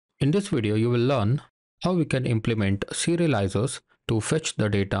In this video, you will learn how we can implement serializers to fetch the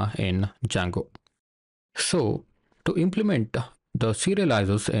data in Django. So, to implement the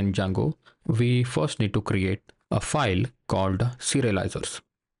serializers in Django, we first need to create a file called serializers.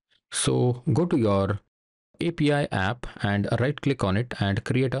 So, go to your API app and right click on it and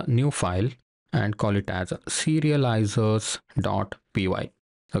create a new file and call it as serializers.py.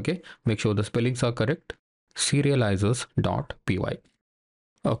 Okay, make sure the spellings are correct. Serializers.py.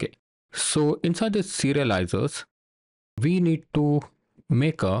 Okay, so inside this serializers, we need to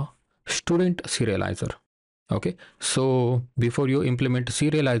make a student serializer. Okay, so before you implement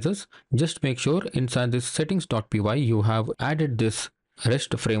serializers, just make sure inside this settings.py you have added this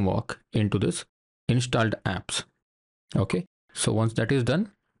REST framework into this installed apps. Okay, so once that is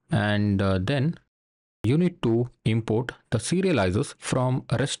done, and then you need to import the serializers from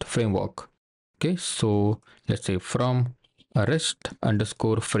REST framework. Okay, so let's say from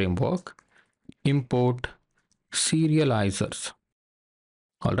REST_framework import serializers.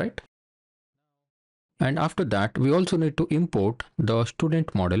 All right, and after that we also need to import the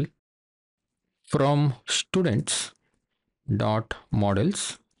student model from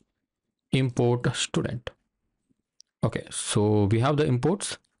students.models import student. Okay, so we have the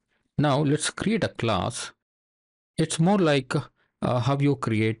imports. Now let's create a class. It's more like how you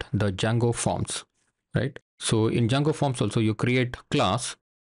create the Django forms, right? So in Django forms also you create class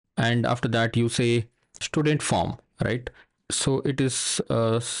and after that you say student form, right? So it is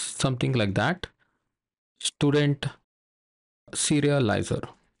something like that, student serializer.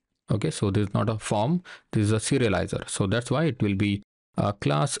 Okay, so this is not a form, this is a serializer. So that's why it will be a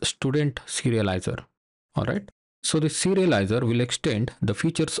class student serializer. All right. So the serializer will extend the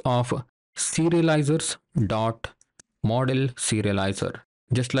features of serializers dot model serializer,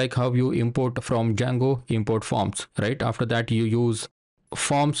 just like how you import from Django import forms, right? After that you use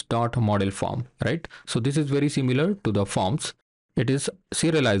forms dot model form, right? So this is very similar to the forms. It is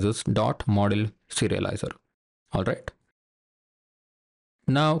serializers dot model serializer. All right.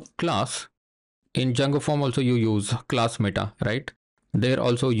 Now class in Django form also you use class meta, right? There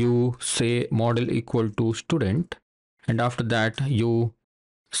also you say model equal to student and after that you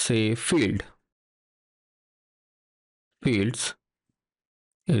say fields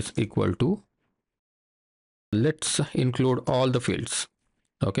is equal to, let's include all the fields.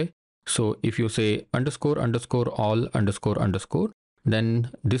 Okay, so if you say underscore underscore all underscore underscore,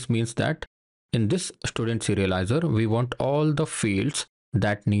 then this means that in this student serializer we want all the fields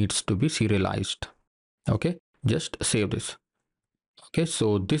that needs to be serialized. Okay, just save this. Okay,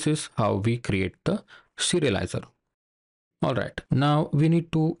 so this is how we create the serializer. All right, now we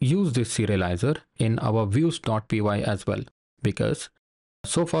need to use this serializer in our views.py as well, because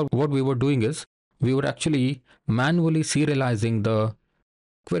so far what we were doing is we were actually manually serializing the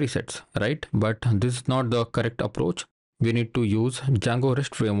query sets, right? But this is not the correct approach. We need to use Django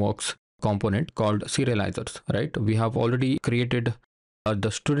REST Framework's component called serializers, right? We have already created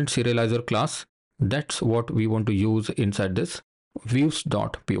the student serializer class. That's what we want to use inside this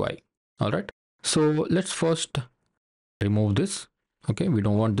views.py. All right, so let's first remove this. Okay, we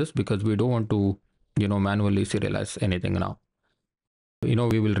don't want this because we don't want to manually serialize anything now. We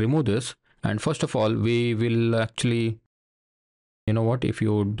will remove this, and first of all we will actually, if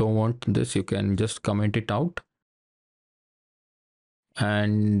you don't want this you can just comment it out.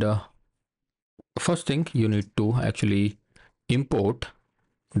 And first thing you need to actually import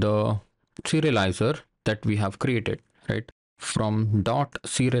the serializer that we have created, right? From dot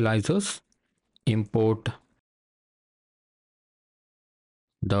serializers import,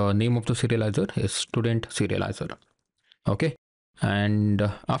 the name of the serializer is student serializer. Okay, and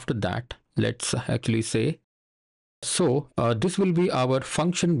after that let's actually say, so this will be our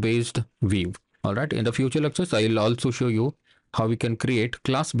function based view. All right, in the future lectures I'll also show you how we can create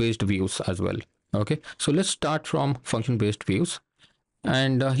class based views as well. Okay, so let's start from function based views,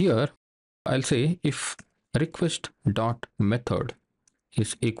 and here I'll say if request dot method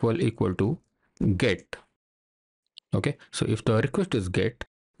is equal to get. Okay, so if the request is get,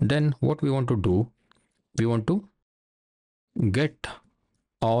 then what we want to do, we want to get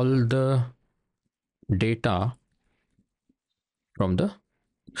all the data from the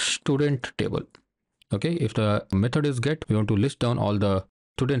student table. Okay, if the method is get, we want to list down all the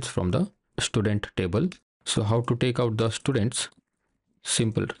students from the student table. So how to take out the students?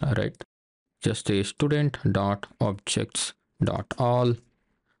 Simple, right? Just say student dot objects dot all.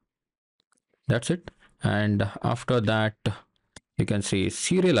 That's it. And after that you can say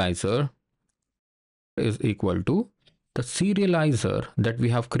serializer is equal to the serializer that we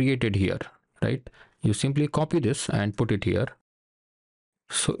have created here, right? You simply copy this and put it here.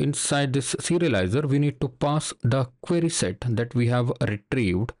 So inside this serializer, we need to pass the query set that we have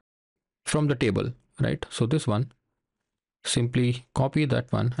retrieved from the table, right? So this one, simply copy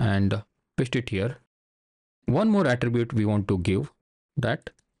that one and paste it here. One more attribute we want to give,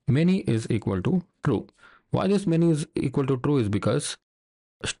 that many is equal to true. Why this many is equal to true is because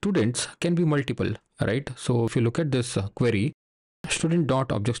students can be multiple, right? So if you look at this query, student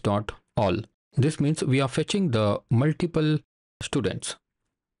dot objects dot all, this means we are fetching the multiple students,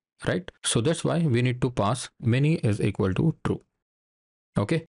 right? So that's why we need to pass many is equal to true.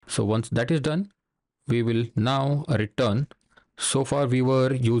 Okay, so once that is done, we will now return. So far we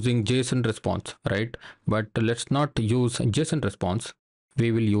were using JSON response, right? But let's not use JSON response.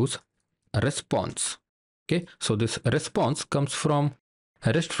 We will use a response. Okay, so this response comes from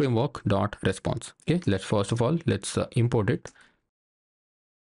REST framework dot response. Okay, let's first of all let's import it.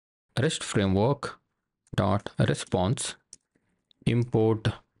 REST framework dot response, import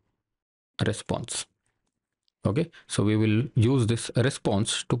response. Okay, so we will use this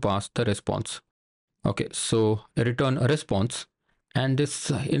response to pass the response. Okay, so return a response, and this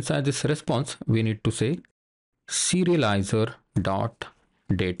inside this response we need to say serializer dot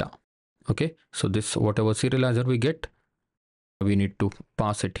data. Okay, so this whatever serializer we get, we need to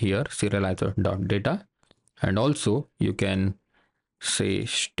pass it here, serializer dot data. And also you can say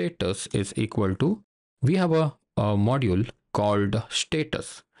status is equal to, we have a module called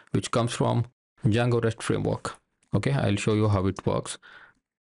status which comes from Django REST framework. Okay, I'll show you how it works.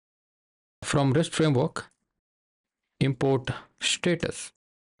 From REST framework, import status.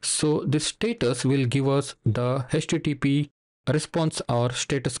 So this status will give us the HTTP response or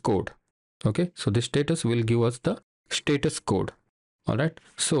status code. Okay, so this status will give us the status code. All right,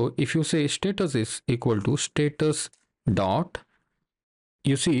 so if you say status is equal to status dot,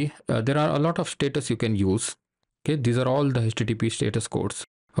 you see there are a lot of status you can use. Okay, these are all the HTTP status codes.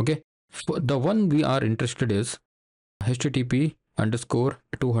 Okay, so the one we are interested is HTTP underscore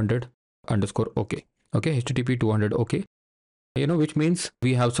 200 underscore OK. Okay, HTTP 200 OK. You know, which means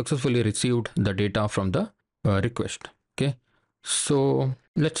we have successfully received the data from the request. Okay, so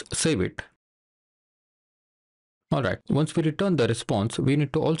let's save it. All right, once we return the response, we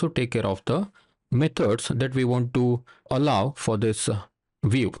need to also take care of the methods that we want to allow for this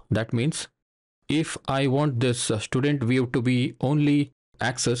view. That means if I want this student view to be only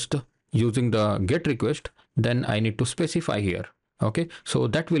accessed using the get request, then I need to specify here. Okay, so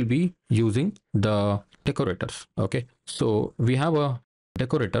that will be using the decorators. Okay, so we have a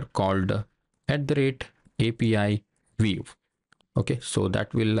decorator called @API view. Okay, so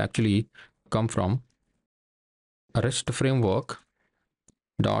that will actually come from REST framework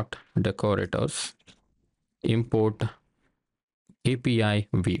dot decorators, import API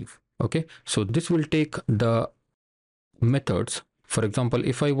view. Okay, so this will take the methods. For example,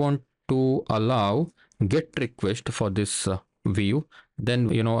 if I want to allow get request for this view, then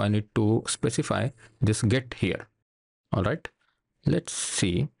I need to specify this get here. All right, let's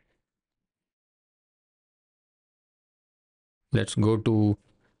see. Let's go to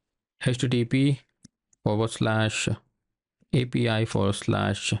http /API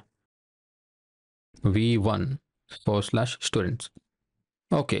 /v1/students.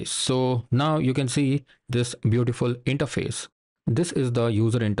 Okay, so now you can see this beautiful interface. This is the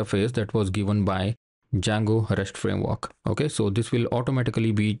user interface that was given by Django REST framework. Okay, so this will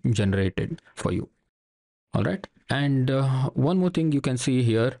automatically be generated for you. All right, and one more thing you can see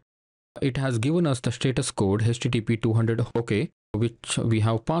here, it has given us the status code HTTP 200 OK, which we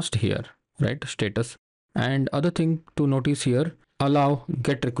have passed here, right? Status. And other thing to notice here, allow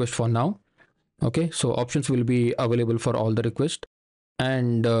get request for now. Okay, so options will be available for all the requests.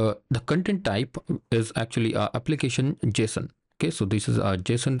 And the content type is actually a application JSON. Okay, so this is a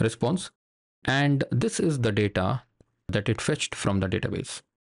JSON response, and this is the data that it fetched from the database.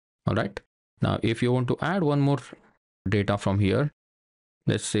 All right, now if you want to add one more data from here,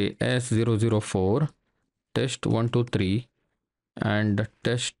 let's say S004 test 123 and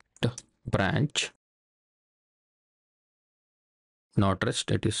test branch, not rest,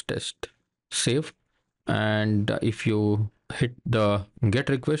 it is test. Save. And if you hit the get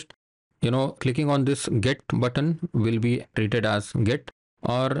request, clicking on this get button will be treated as get,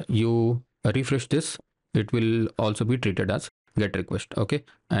 or you refresh this, it will also be treated as get request. Okay,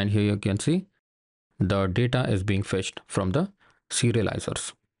 and here you can see the data is being fetched from the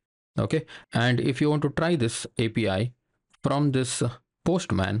serializers. Okay, and if you want to try this API from this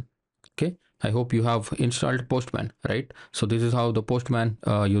Postman, okay, I hope you have installed Postman, right? So this is how the Postman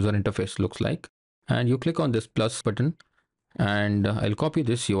user interface looks like. And you click on this plus button, and I'll copy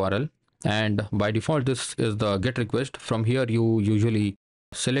this URL, and by default this is the get request. From here you usually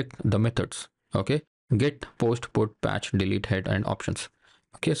select the methods. Okay, get, post, put, patch, delete, head, and options.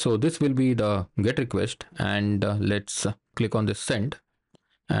 Okay, so this will be the get request, and let's click on this send,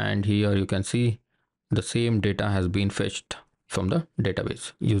 and here you can see the same data has been fetched from the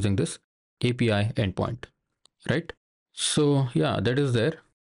database using this API endpoint, right? So yeah, that is there.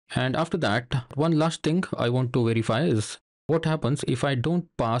 And after that, one last thing I want to verify is what happens if I don't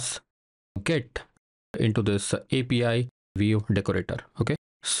pass get into this API view decorator. Okay,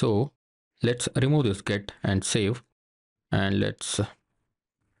 so let's remove this get and save, and let's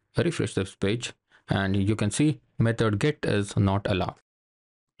refresh this page, and you can see method get is not allowed.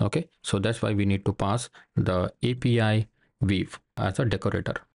 Okay, so that's why we need to pass the API weave as a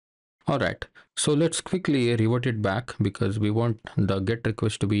decorator. All right, so let's quickly revert it back because we want the get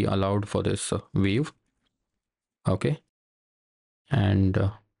request to be allowed for this weave. Okay,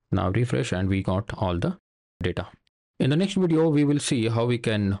 and now refresh, and we got all the data. In the next video, we will see how we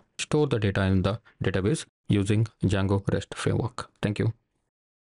can store the data in the database using Django REST Framework. Thank you.